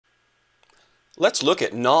Let's look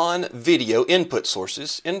at non-video input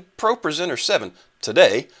sources in Propresenter 7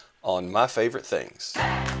 today on My Favorite Things.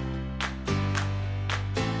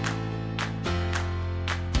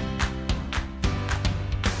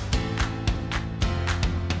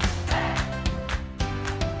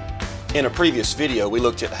 In a previous video, we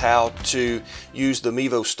looked at how to use the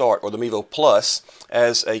Mevo Start or the Mevo Plus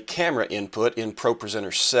as a camera input in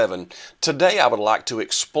Propresenter 7. Today, I would like to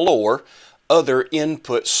explore other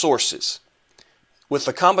input sources. With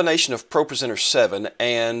the combination of Propresenter 7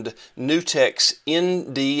 and NewTek's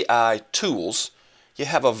Ndi Tools, you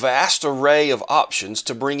have a vast array of options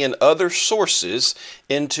to bring in other sources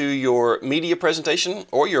into your media presentation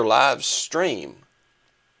or your live stream.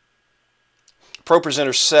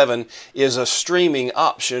 Propresenter 7 is a streaming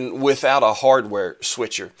option without a hardware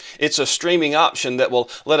switcher. It's a streaming option that will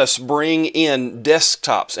let us bring in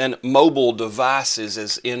desktops and mobile devices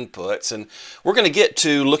as inputs. And we're going to get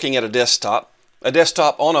to looking at a desktop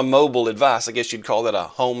on a mobile device. I guess you'd call that a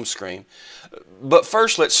home screen. But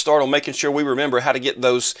first, let's start on making sure we remember how to get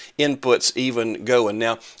those inputs even going.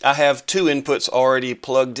 Now, I have two inputs already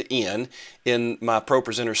plugged in my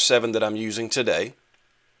Propresenter 7 that I'm using today.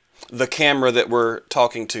 The camera that we're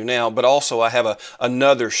talking to now, but also I have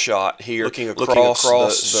another shot here looking across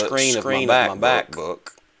the screen of my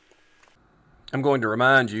MacBook. I'm going to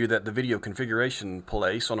remind you that the video configuration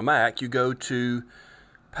place on a Mac, you go to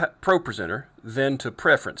Propresenter, then to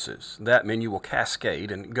Preferences. That menu will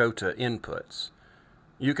cascade and go to Inputs.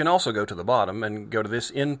 You can also go to the bottom and go to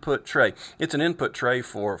this input tray. It's an input tray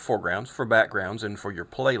for foregrounds, for backgrounds, and for your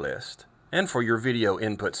playlist, and for your video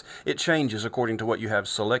inputs. It changes according to what you have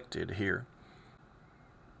selected here.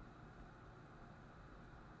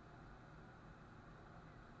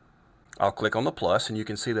 I'll click on the plus and you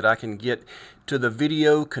can see that I can get to the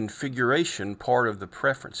video configuration part of the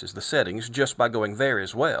preferences, the settings, just by going there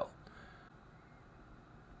as well.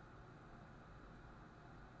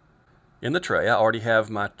 In the tray, I already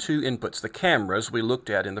have my two inputs, the cameras we looked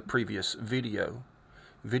at in the previous video.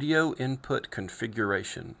 Video input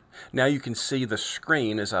configuration. Now you can see the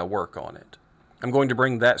screen as I work on it. I'm going to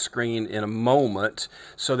bring that screen in a moment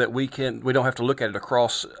so that we don't have to look at it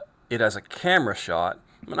across it as a camera shot,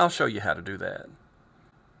 and I'll show you how to do that.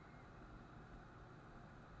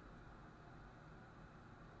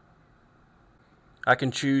 I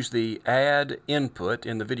can choose the Add Input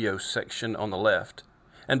in the video section on the left.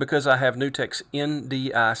 And because I have NewTek's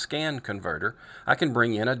Ndi Scan Converter, I can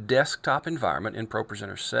bring in a desktop environment in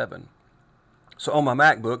Propresenter 7. So on my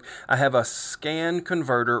MacBook, I have a scan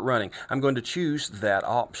converter running. I'm going to choose that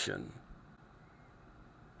option.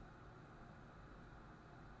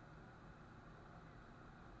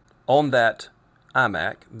 On that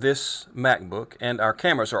iMac, this MacBook, and our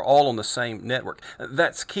cameras are all on the same network.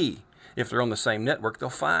 That's key. If they're on the same network, they'll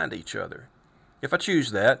find each other. If I choose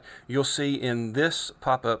that, you'll see in this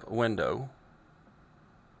pop-up window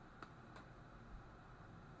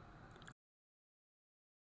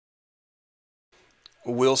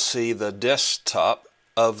we'll see the desktop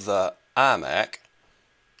of the iMac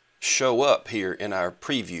show up here in our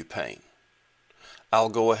preview pane. I'll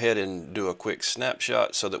go ahead and do a quick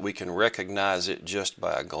snapshot so that we can recognize it just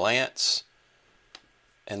by a glance,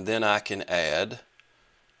 and then I can add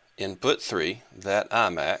input 3, that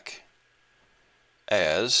iMac,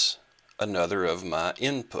 as another of my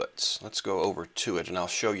inputs. Let's go over to it and I'll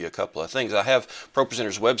show you a couple of things. I have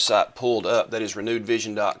Propresenter's website pulled up. That is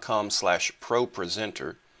renewedvision.com/propresenter.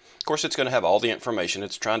 Of course, it's going to have all the information.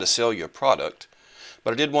 It's trying to sell you a product,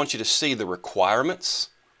 but I did want you to see the requirements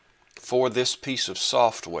for this piece of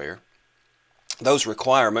software. Those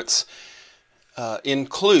requirements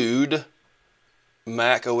include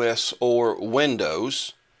Mac OS or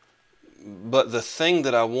Windows. But the thing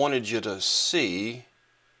that I wanted you to see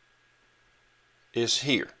is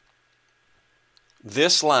here.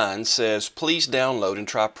 This line says, please download and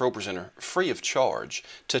try Propresenter free of charge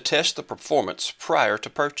to test the performance prior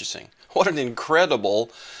to purchasing. What an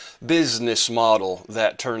incredible business model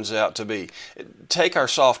that turns out to be. Take our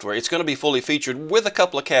software. It's going to be fully featured with a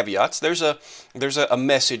couple of caveats. There's a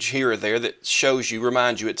message here or there that shows you,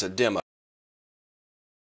 reminds you it's a demo.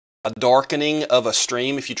 A darkening of a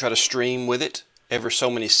stream. If you try to stream with it every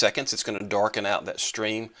so many seconds, it's going to darken out that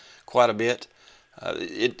stream quite a bit.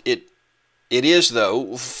 It is,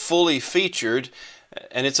 though, fully featured,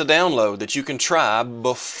 and it's a download that you can try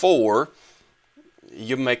before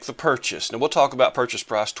you make the purchase. Now, we'll talk about purchase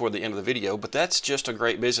price toward the end of the video, but that's just a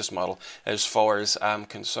great business model as far as I'm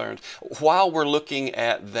concerned. While we're looking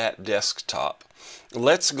at that desktop,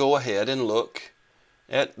 let's go ahead and look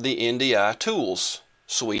at the Ndi Tools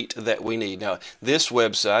Suite that we need. Now, this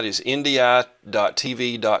website is ndi.tv.tools.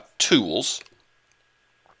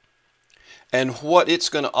 And what it's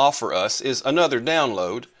going to offer us is another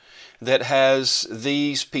download that has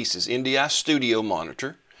these pieces: NDI Studio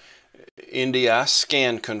Monitor, NDI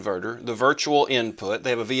Scan Converter, the virtual input. They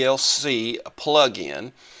have a VLC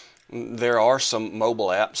plug-in. There are some mobile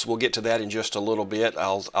apps. We'll get to that in just a little bit.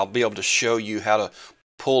 I'll be able to show you how to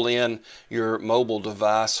pull in your mobile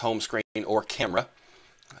device, home screen, or camera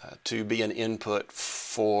to be an input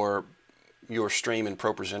for your stream in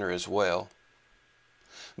Propresenter as well.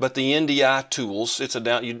 But the Ndi Tools,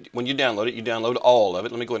 when you download it, you download all of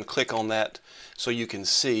it. Let me go ahead and click on that so you can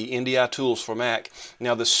see Ndi Tools for Mac.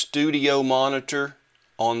 Now the Studio Monitor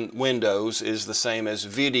on Windows is the same as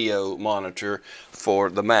Video Monitor for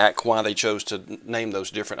the Mac. Why they chose to name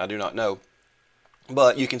those different, I do not know.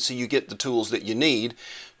 But you can see you get the tools that you need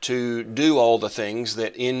to do all the things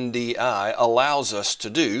that NDI allows us to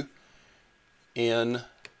do in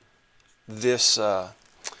this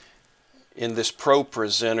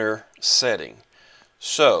Propresenter setting.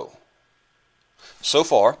 So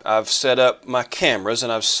far I've set up my cameras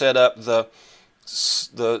and I've set up the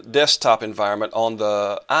desktop environment on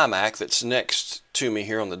the iMac that's next to me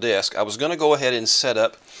here on the desk. I was going to go ahead and set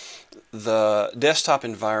up the desktop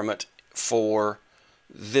environment for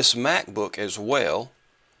this MacBook as well.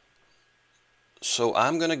 So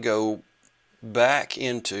I'm going to go back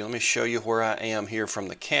into, let me show you where I am here from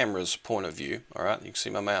the camera's point of view. All right, you can see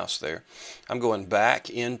my mouse there. I'm going back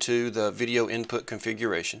into the video input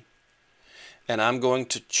configuration, and I'm going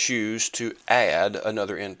to choose to add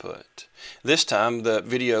another input. This time the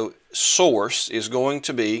video source is going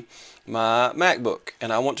to be my MacBook,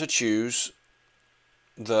 and I want to choose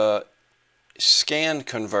the scan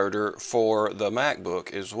converter for the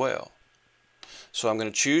MacBook as well. So I'm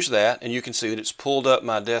going to choose that, and you can see that it's pulled up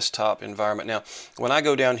my desktop environment. Now, when I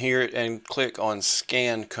go down here and click on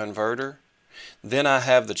Scan Converter, then I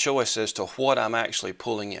have the choice as to what I'm actually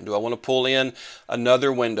pulling in. Do I want to pull in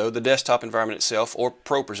another window, the desktop environment itself, or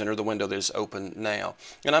Propresenter, the window that is open now?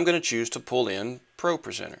 And I'm going to choose to pull in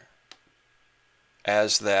Propresenter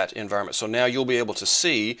as that environment. So now you'll be able to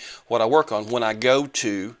see what I work on when I go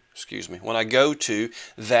to, when I go to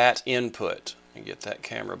that input. Let me get that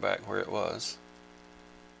camera back where it was.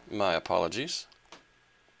 My apologies.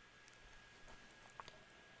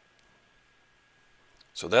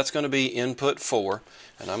 So that's going to be input 4,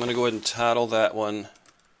 and I'm going to go ahead and title that one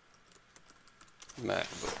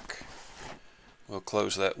MacBook. We'll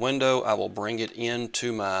close that window. I will bring it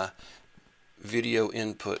into my video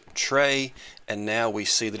input tray, and now we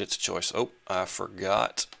see that it's a choice. Oh, I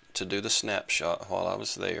forgot to do the snapshot while I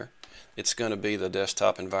was there. It's going to be the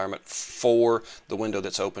desktop environment for the window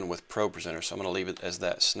that's open with Propresenter. So I'm going to leave it as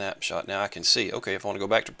that snapshot. Now I can see, okay, if I want to go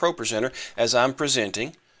back to Propresenter as I'm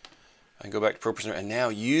presenting, I can go back to Propresenter, and now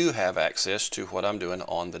you have access to what I'm doing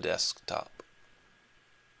on the desktop.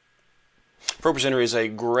 Propresenter is a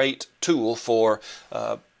great tool for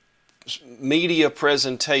media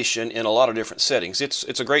presentation in a lot of different settings.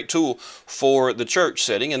 It's a great tool for the church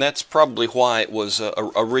setting, and that's probably why it was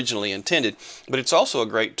originally intended, but it's also a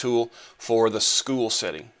great tool for the school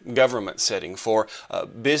setting, government setting, for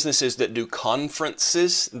businesses that do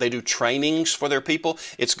conferences, they do trainings for their people.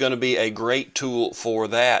 It's going to be a great tool for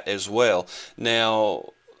that as well. Now,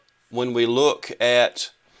 when we look at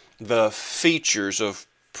the features of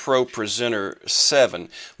Propresenter 7,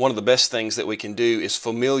 one of the best things that we can do is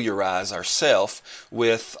familiarize ourselves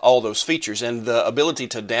with all those features, and the ability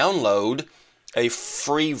to download a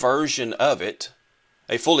free version of it,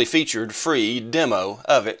 a fully featured free demo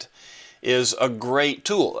of it, is a great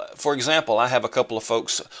tool. For example, I have a couple of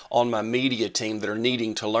folks on my media team that are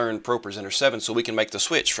needing to learn Propresenter 7 so we can make the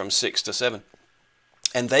switch from 6 to 7.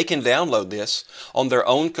 And they can download this on their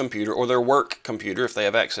own computer or their work computer if they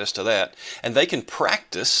have access to that, and they can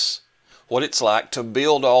practice what it's like to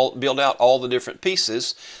build out all the different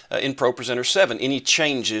pieces in Propresenter 7. Any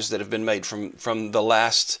changes that have been made from the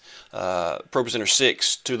last Propresenter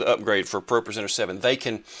 6 to the upgrade for Propresenter 7, they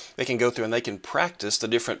can go through and they can practice the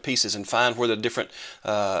different pieces and find where the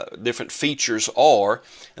different features are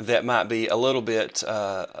that might be a little bit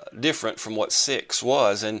different from what 6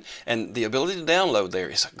 was, and the ability to download there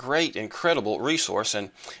is a great, incredible resource, and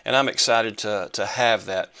I'm excited to have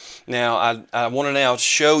that. Now I want to now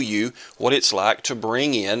show you what it's like to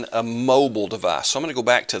bring in a mobile device. So I'm going to go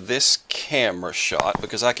back to this camera shot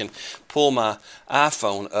because I can pull my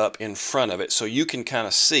iPhone up in front of it so you can kind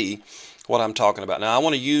of see what I'm talking about. Now I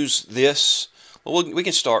want to use this. Well, we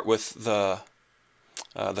can start with the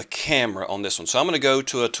camera on this one. So I'm going to go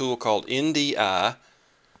to a tool called Ndi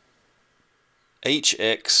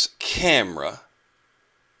HX Camera.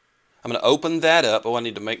 I'm going to open that up. Oh, I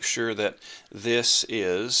need to make sure that this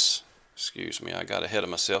is, excuse me, I got ahead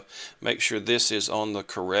of myself. Make sure this is on the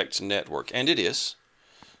correct network, and it is.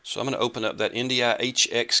 So I'm going to open up that Ndi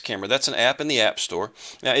HX camera. That's an app in the App Store.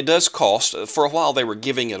 Now it does cost. For a while they were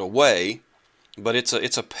giving it away, but it's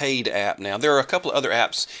a paid app now. There are a couple of other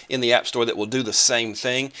apps in the App Store that will do the same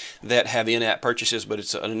thing, that have in-app purchases, but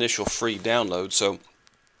it's an initial free download. So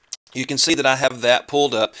you can see that I have that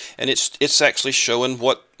pulled up, and it's actually showing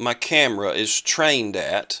what my camera is trained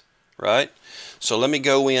at, right? So let me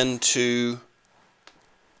go into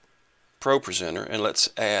Propresenter and let's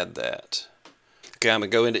add that. Okay, I'm going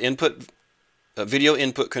to go into input, video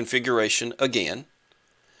input configuration again,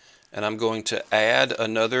 and I'm going to add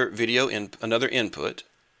another input,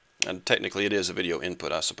 and technically it is a video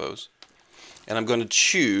input, I suppose. And I'm going to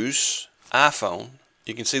choose iPhone.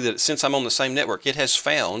 You can see that since I'm on the same network, it has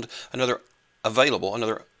found another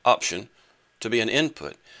option to be an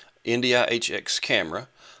input. Ndi HX camera.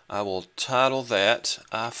 I will title that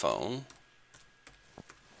iPhone.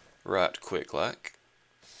 Right click like.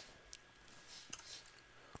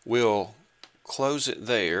 We'll close it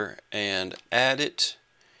there and add it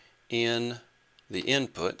in the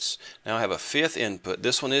inputs. Now I have a fifth input.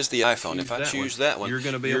 This one is the iPhone. If I choose that one, you're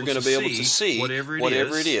going to be able to see whatever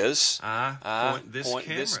it is I point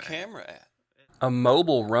this camera at. A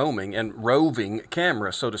mobile roaming and roving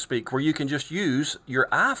camera, so to speak, where you can just use your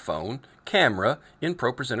iPhone camera in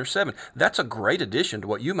Propresenter 7. That's a great addition to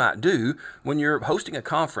what you might do when you're hosting a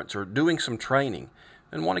conference or doing some training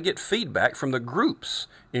and want to get feedback from the groups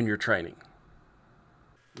in your training.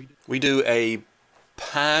 We do a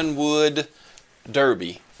Pinewood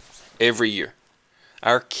Derby every year.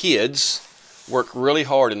 Our kids work really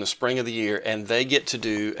hard in the spring of the year, and they get to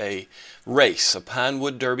do a race, a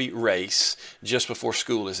Pinewood Derby race, just before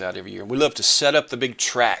school is out every year. We love to set up the big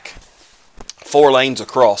track, 4 lanes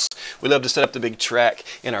across. We love to set up the big track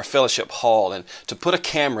in our fellowship hall, and to put a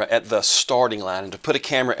camera at the starting line and to put a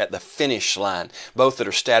camera at the finish line, both that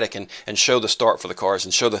are static, and show the start for the cars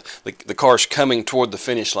and show the cars coming toward the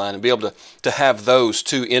finish line, and be able to have those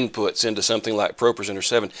two inputs into something like Propresenter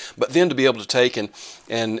 7. But then to be able to take and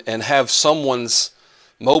have someone's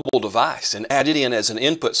mobile device and add it in as an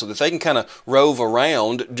input so that they can kind of rove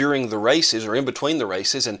around during the races or in between the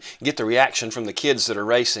races and get the reaction from the kids that are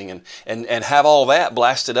racing, and have all that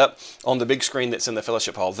blasted up on the big screen that's in the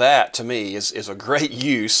fellowship hall. That to me is a great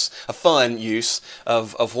use, a fun use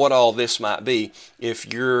of what all this might be if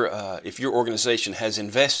your organization has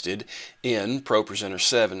invested in Propresenter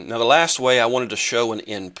 7. Now the last way I wanted to show an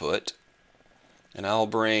input, and I'll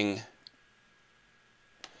bring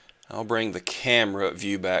the camera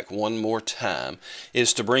view back one more time,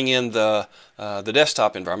 is to bring in the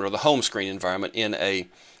desktop environment or the home screen environment in a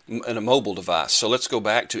mobile device. So let's go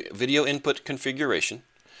back to video input configuration.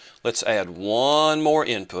 Let's add one more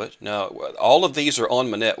input. Now all of these are on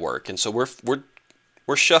my network, and so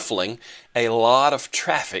we're shuffling a lot of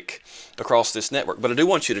traffic across this network. But I do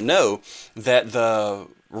want you to know that the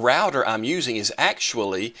router I'm using is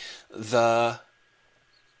actually the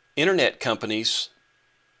internet company's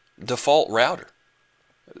default router.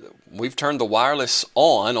 We've turned the wireless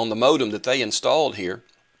on the modem that they installed here,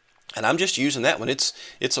 and I'm just using that one.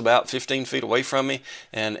 It's about 15 feet away from me,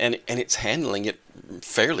 and it's handling it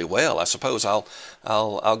fairly well. I suppose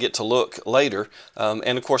I'll get to look later,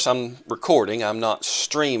 and of course I'm recording. I'm not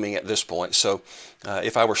streaming at this point, so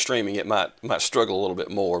if I were streaming it might struggle a little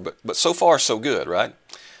bit more, but so far so good, right?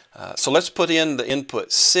 So let's put in the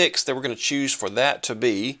input 6 that we're going to choose for that to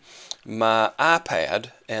be my iPad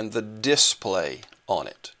and the display on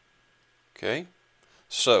it. Okay,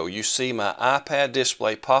 so you see my iPad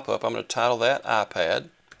display pop up. I'm going to title that iPad.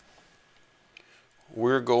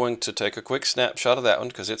 We're going to take a quick snapshot of that one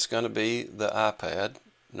because it's going to be the iPad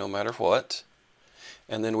no matter what,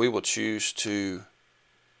 and then we will choose to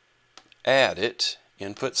add it,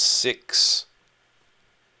 input 6,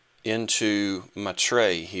 into my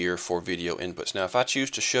tray here for video inputs. Now if I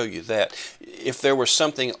choose to show you that, if there was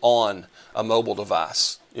something on a mobile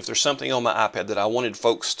device, if there's something on my iPad that I wanted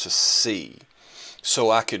folks to see,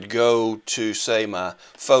 so I could go to, say, my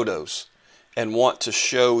photos and want to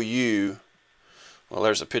show you, well,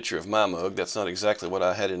 there's a picture of my mug. That's not exactly what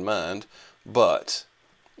I had in mind, but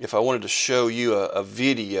if I wanted to show you a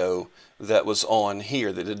video that was on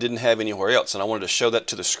here that it didn't have anywhere else, and I wanted to show that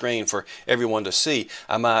to the screen for everyone to see,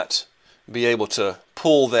 I might be able to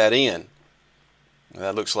pull that in.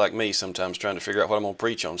 That looks like me sometimes trying to figure out what I'm going to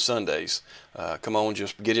preach on Sundays. Come on,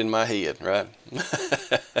 just get in my head, right?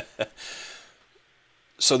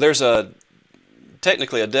 So there's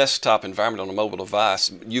technically a desktop environment on a mobile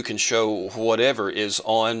device. You can show whatever is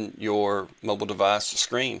on your mobile device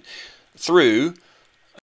screen through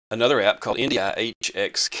another app called Ndi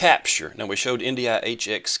HX Capture. Now we showed Ndi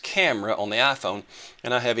HX Camera on the iPhone,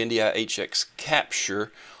 and I have Ndi HX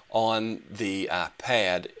Capture on the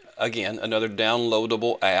iPad. Again, another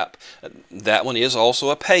downloadable app. That one is also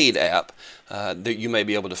a paid app. That you may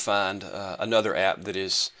be able to find another app that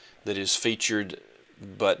is featured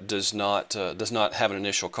but does not have an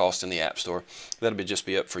initial cost in the App Store. That'll just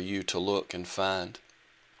be up for you to look and find.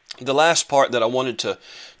 The last part that I wanted to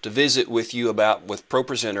visit with you about with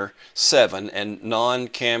Propresenter 7 and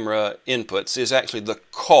non-camera inputs is actually the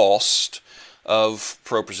cost of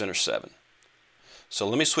Propresenter 7. So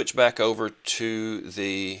let me switch back over to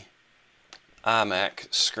the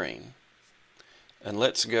iMac screen, and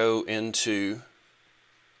let's go into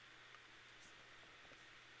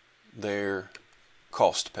their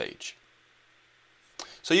cost page.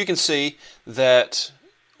 So you can see that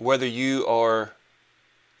whether you are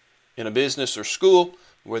in a business or school,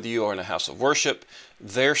 whether you are in a house of worship,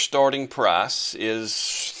 their starting price is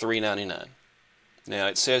 $3.99. Now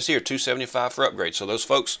it says here $275 for upgrade. So those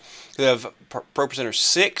folks who have Propresenter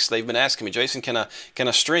 6, they've been asking me, Jason, can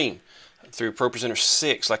I stream through Propresenter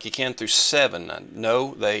 6 like you can through 7?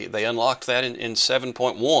 No, they unlocked that in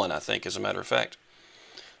 7.1, I think, as a matter of fact.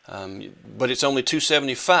 But it's only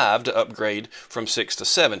 $275 to upgrade from 6 to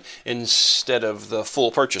 7 instead of the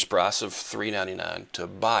full purchase price of $3.99 to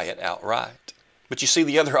buy it outright. But you see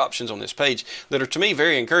the other options on this page that are, to me,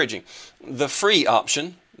 very encouraging. The free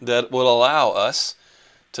option that will allow us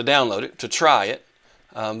to download it, to try it.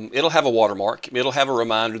 It'll have a watermark. It'll have a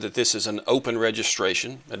reminder that this is an open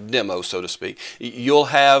registration, a demo, so to speak. You'll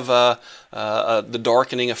have the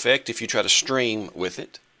darkening effect if you try to stream with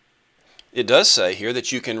it. It does say here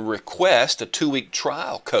that you can request a 2-week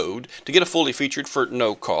trial code to get a fully featured for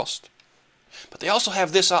no cost. But they also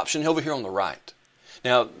have this option over here on the right.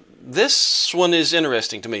 Now, this one is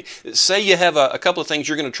interesting to me. Say you have a couple of things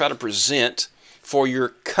you're going to try to present for your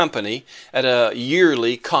company at a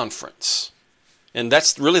yearly conference. And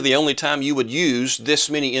that's really the only time you would use this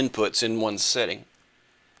many inputs in one setting.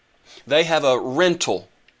 They have a rental,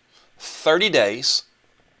 30 days,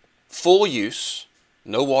 full use,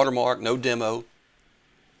 no watermark, no demo,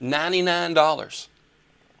 $99.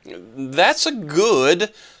 That's a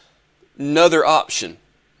good another option.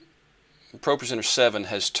 Propresenter 7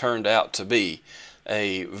 has turned out to be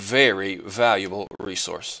a very valuable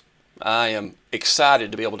resource. I am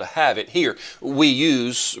excited to be able to have it here. We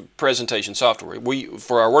use presentation software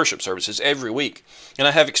for our worship services every week. And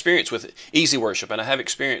I have experience with Easy Worship, and I have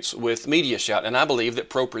experience with Media Shout, and I believe that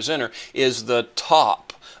Propresenter is the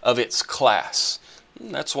top of its class.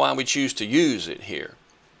 That's why we choose to use it here.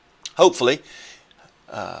 Hopefully,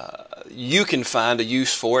 you can find a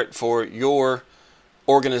use for it for your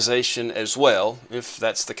organization as well, if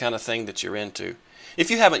that's the kind of thing that you're into. If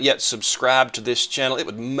you haven't yet subscribed to this channel, it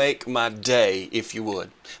would make my day if you would.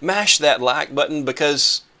 Mash that like button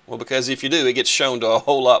because if you do, it gets shown to a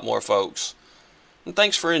whole lot more folks. And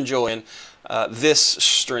thanks for enjoying this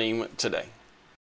stream today.